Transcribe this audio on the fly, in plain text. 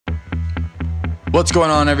What's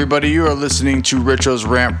going on, everybody? You are listening to Richo's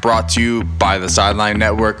Rant, brought to you by the Sideline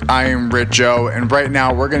Network. I am Richo, and right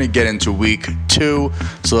now we're going to get into week 2,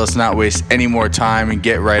 so let's not waste any more time and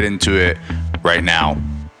get right into it right now.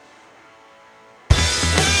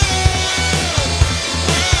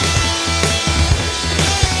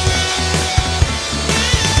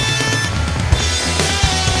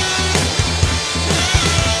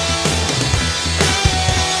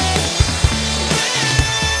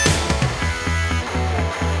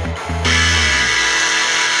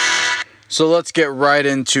 So let's get right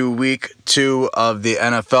into week 2 of the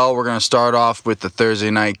NFL. We're going to start off with the Thursday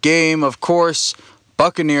night game, of course,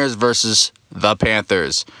 Buccaneers versus the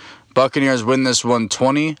Panthers. Buccaneers win this one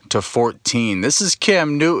 20-14. This is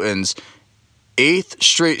Cam Newton's 8th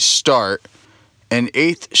straight start and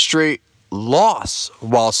 8th straight loss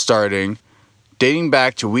while starting, dating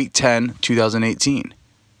back to week 10, 2018.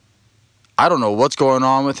 I don't know what's going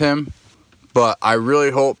on with him, but I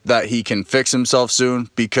really hope that he can fix himself soon,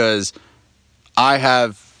 because I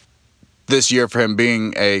have this year for him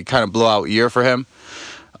being a kind of blowout year for him.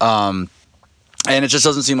 And it just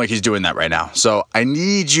doesn't seem like he's doing that right now. So I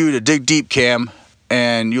need you to dig deep, Cam.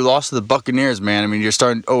 And you lost to the Buccaneers, man. I mean, you're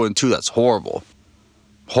starting 0-2. That's horrible.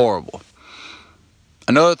 Horrible.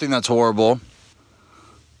 Another thing that's horrible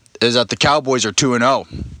is that the Cowboys are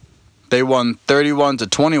 2-0. They won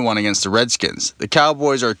 31-21 against the Redskins. The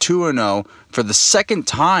Cowboys are 2-0 for the second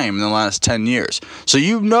time in the last 10 years. So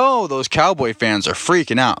you know those Cowboy fans are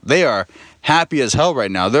freaking out. They are happy as hell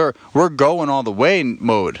right now. We're going all the way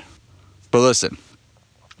mode. But listen,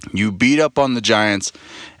 you beat up on the Giants,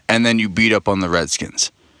 and then you beat up on the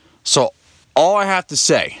Redskins. So all I have to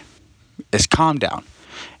say is calm down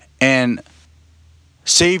and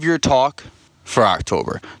save your talk for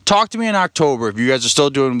October. Talk to me in October. If you guys are still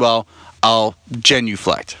doing well, I'll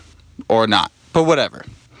genuflect or not, but whatever.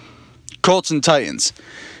 Colts and Titans.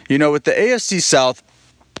 You know, with the AFC South,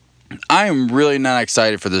 I am really not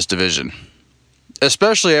excited for this division,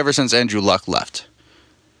 especially ever since Andrew Luck left.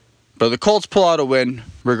 But the Colts pull out a win,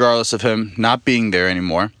 regardless of him not being there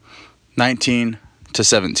anymore,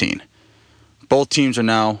 19-17. Both teams are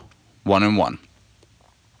now 1-1.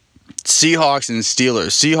 Seahawks and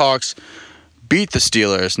Steelers. Seahawks beat the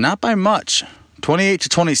Steelers, not by much,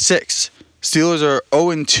 28-26. Steelers are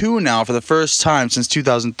 0-2 now for the first time since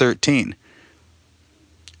 2013.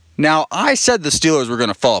 Now, I said the Steelers were going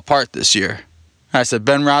to fall apart this year. I said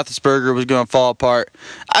Ben Roethlisberger was going to fall apart.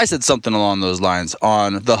 I said something along those lines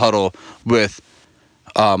on The Huddle with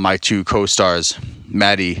my two co-stars,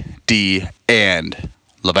 Maddie D and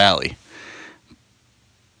LaValle.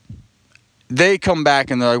 They come back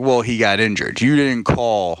and they're like, well, he got injured. You didn't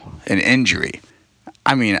call an injury.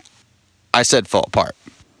 I mean, I said fall apart.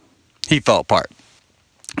 He fell apart.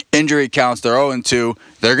 Injury counts. They're 0-2.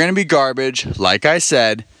 They're going to be garbage. Like I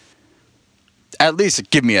said, at least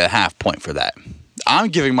give me a half point for that. I'm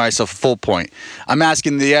giving myself a full point. I'm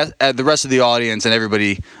asking the rest of the audience and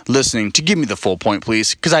everybody listening to give me the full point,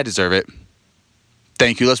 please, because I deserve it.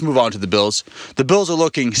 Thank you. Let's move on to the Bills. The Bills are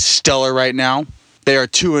looking stellar right now. They are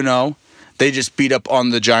 2-0. They just beat up on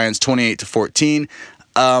the Giants 28-14.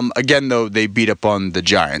 Again, though, they beat up on the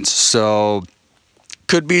Giants. So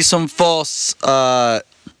could be some false, they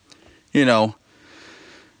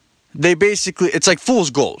basically, it's like fool's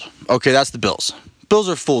gold. Okay, that's the Bills. Bills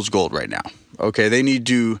are fool's gold right now. Okay, I need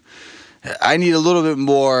a little bit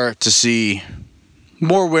more to see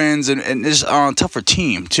more wins and it's on a tougher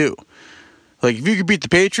team, too. Like, if you could beat the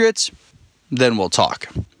Patriots, then we'll talk.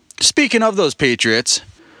 Speaking of those Patriots,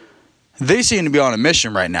 they seem to be on a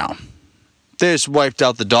mission right now. They just wiped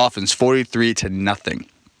out the Dolphins 43-0.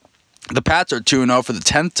 The Pats are 2-0 for the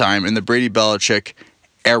 10th time in the Brady Belichick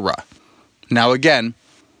era. Now again,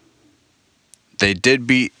 they did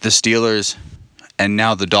beat the Steelers and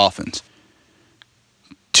now the Dolphins.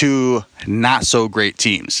 Two not so great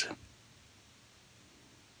teams.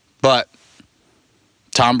 But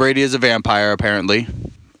Tom Brady is a vampire apparently,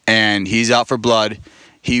 and he's out for blood.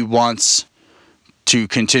 He wants to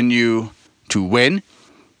continue to win.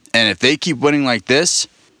 And if they keep winning like this,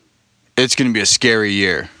 it's going to be a scary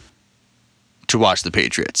year to watch the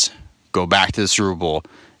Patriots go back to the Super Bowl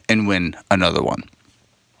and win another one.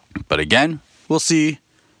 But again, we'll see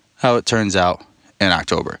how it turns out in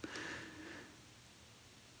October.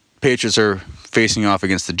 Patriots are facing off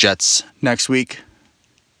against the Jets next week.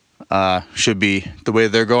 Should be the way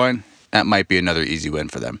they're going. That might be another easy win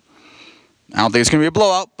for them. I don't think it's going to be a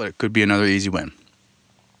blowout, but it could be another easy win.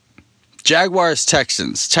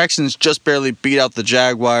 Jaguars-Texans. Texans just barely beat out the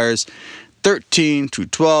Jaguars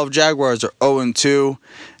 13-12. Jaguars are 0-2.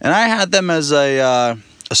 And I had them as a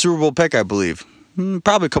Super Bowl pick, I believe.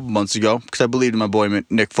 probably a couple months ago, because I believed in my boy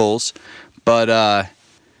Nick Foles. But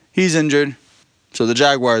he's injured, so the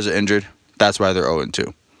Jaguars are injured. That's why they're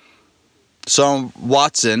 0-2. So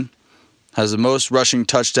Watson has the most rushing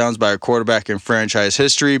touchdowns by a quarterback in franchise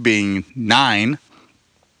history, being 9.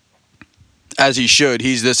 As he should.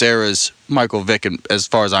 He's this era's Michael Vick, as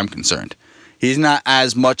far as I'm concerned. He's not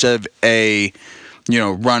as much of a,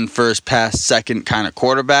 run first, pass second kind of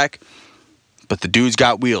quarterback, but the dude's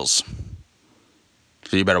got wheels.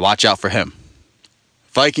 So you better watch out for him.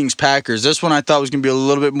 Vikings-Packers. This one I thought was going to be a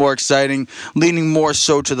little bit more exciting, leaning more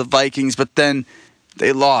so to the Vikings, but then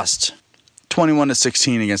they lost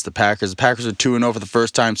 21-16 against the Packers. The Packers are 2-0 for the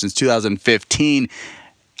first time since 2015.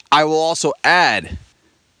 I will also add,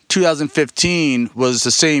 2015 was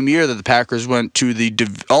the same year that the Packers went to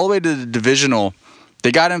all the way to the divisional.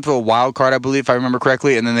 They got in for a wild card, I believe, if I remember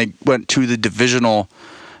correctly, and then they went to the divisional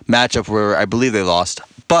matchup where I believe they lost.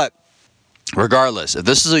 But regardless, if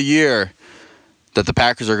this is a year that the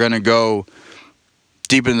Packers are going to go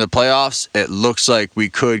deep into the playoffs, it looks like we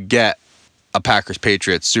could get a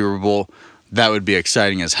Packers-Patriots Super Bowl. That would be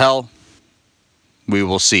exciting as hell. We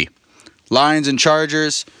will see. Lions and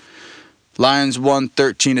Chargers. Lions won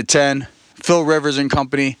 13-10. Phil Rivers and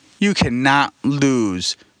company. You cannot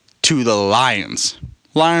lose to the Lions.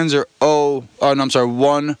 Lions are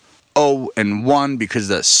 1-0-1 because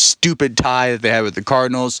of that stupid tie that they had with the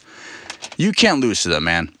Cardinals. You can't lose to them,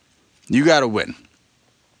 man. You got to win.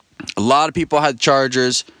 A lot of people had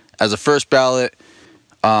Chargers as a first ballot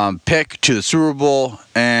pick to the Super Bowl,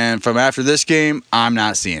 and from after this game, I'm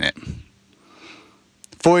not seeing it.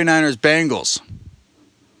 49ers Bengals.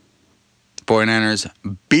 49ers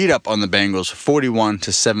beat up on the Bengals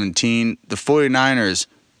 41-17. The 49ers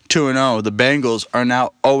 2-0. The Bengals are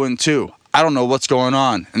now 0-2. I don't know what's going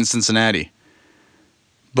on in Cincinnati,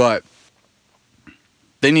 but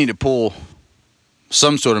they need to pull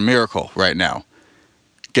some sort of miracle right now.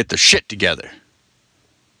 Get their shit together.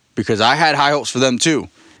 Because I had high hopes for them too.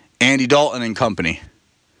 Andy Dalton and company.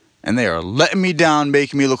 And they are letting me down,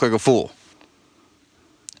 making me look like a fool.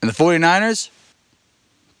 And the 49ers,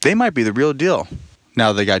 they might be the real deal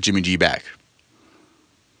now they got Jimmy G back.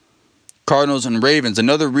 Cardinals and Ravens,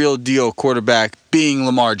 another real deal quarterback being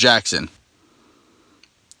Lamar Jackson.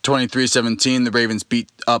 23-17, the Ravens beat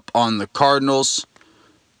up on the Cardinals.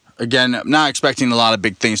 Again, I'm not expecting a lot of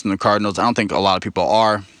big things from the Cardinals. I don't think a lot of people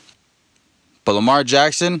are. But Lamar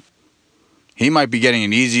Jackson, he might be getting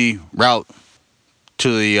an easy route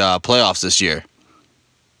to the playoffs this year.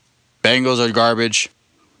 Bengals are garbage.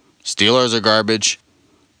 Steelers are garbage.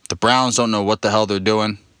 The Browns don't know what the hell they're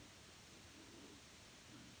doing.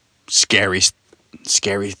 Scary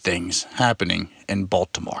things happening in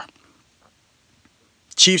Baltimore.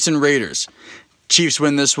 Chiefs and Raiders. Chiefs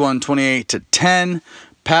win this one 28-10.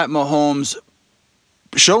 Pat Mahomes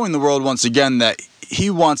showing the world once again that he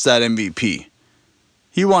wants that MVP.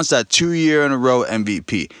 He wants that 2-year-in-a-row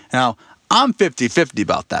MVP. Now, I'm 50-50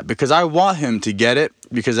 about that because I want him to get it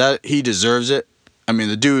because he deserves it. I mean,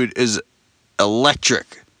 the dude is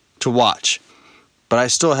electric to watch. But I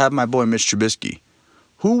still have my boy Mitch Trubisky,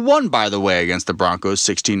 who won, by the way, against the Broncos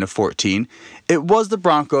 16-14. It was the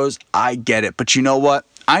Broncos. I get it. But you know what?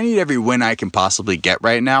 I need every win I can possibly get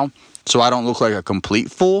right now so I don't look like a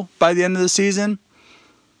complete fool by the end of the season.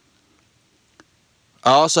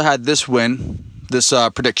 I also had this win, this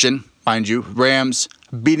prediction, mind you. Rams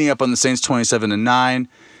beating up on the Saints 27-9.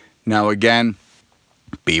 Now, again,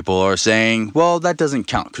 people are saying, well, that doesn't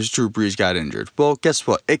count because Drew Brees got injured. Well, guess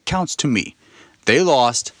what? It counts to me. They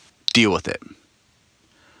lost. Deal with it.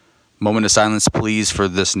 Moment of silence, please, for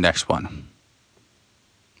this next one.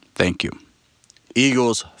 Thank you.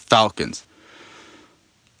 Eagles, Falcons.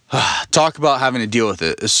 Talk about having to deal with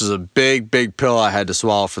it. This is a big, big pill I had to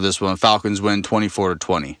swallow for this one. Falcons win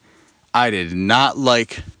 24-20. I did not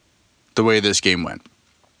like the way this game went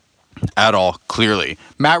at all, clearly.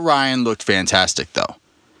 Matt Ryan looked fantastic, though.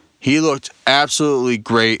 He looked absolutely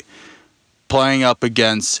great playing up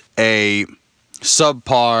against a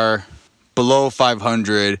subpar, below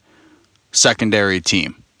 500 secondary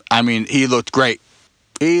team. I mean, he looked great.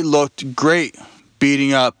 He looked great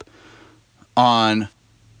beating up on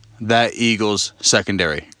that Eagles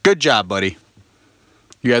secondary. Good job, buddy.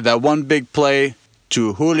 You had that one big play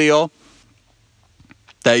to Julio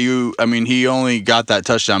that he only got that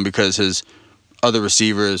touchdown because his other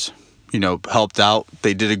receivers, helped out.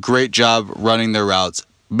 They did a great job running their routes,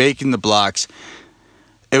 making the blocks.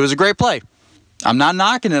 It was a great play. I'm not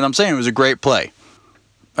knocking it. I'm saying it was a great play.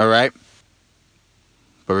 All right?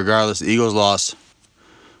 But regardless, the Eagles lost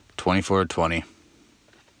 24-20.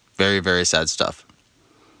 Very, very sad stuff.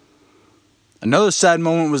 Another sad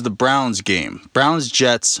moment was the Browns game.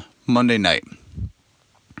 Browns-Jets Monday night.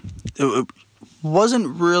 It wasn't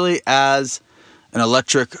really as an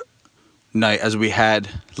electric night as we had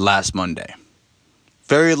last Monday.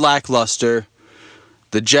 Very lackluster.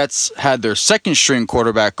 The Jets had their second-string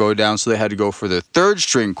quarterback go down, so they had to go for their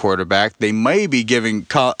third-string quarterback. They may be giving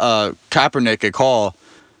Kaepernick a call,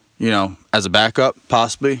 as a backup,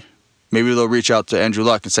 possibly. Maybe they'll reach out to Andrew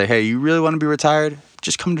Luck and say, hey, you really want to be retired?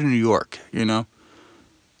 Just come to New York,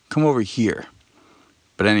 Come over here.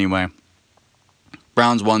 But anyway,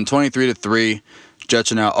 Browns won 23-3.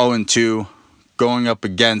 Jets are now 0-2, going up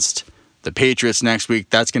against the Patriots next week.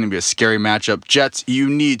 That's going to be a scary matchup. Jets, you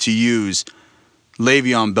need to use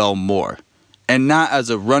Le'Veon Bell more, and not as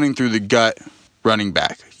a running through the gut running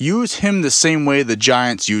back. Use him the same way the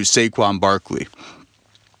Giants use Saquon Barkley.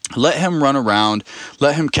 Let him run around.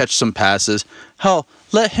 Let him catch some passes. Hell,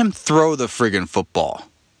 let him throw the friggin' football.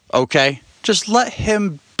 Okay? Just let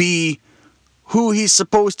him be who he's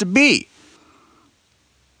supposed to be.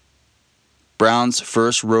 Browns'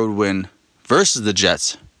 first road win versus the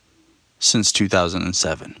Jets since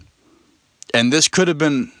 2007. And this could have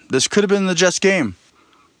been the Jets game.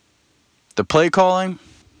 The play calling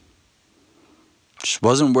just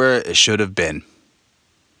wasn't where it should have been.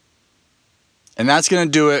 And that's going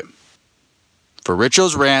to do it for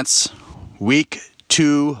Richo's Rants, Week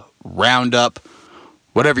 2 Roundup,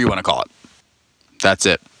 whatever you want to call it. That's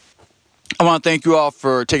it. I want to thank you all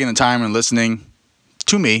for taking the time and listening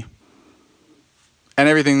to me and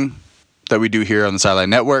everything that we do here on the Sideline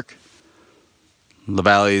Network,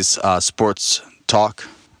 LaValle's Sports Talk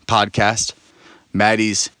podcast,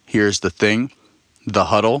 Maddie's Here's the Thing, The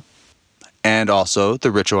Huddle, and also the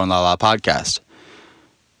Richo and Lala podcast.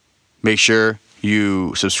 Make sure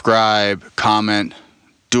you subscribe, comment,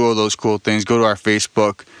 do all those cool things. Go to our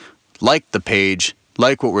Facebook, like the page,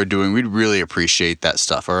 like what we're doing. We'd really appreciate that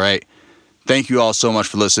stuff, all right? Thank you all so much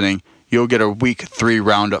for listening. You'll get a Week 3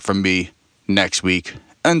 roundup from me next week.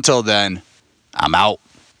 Until then, I'm out.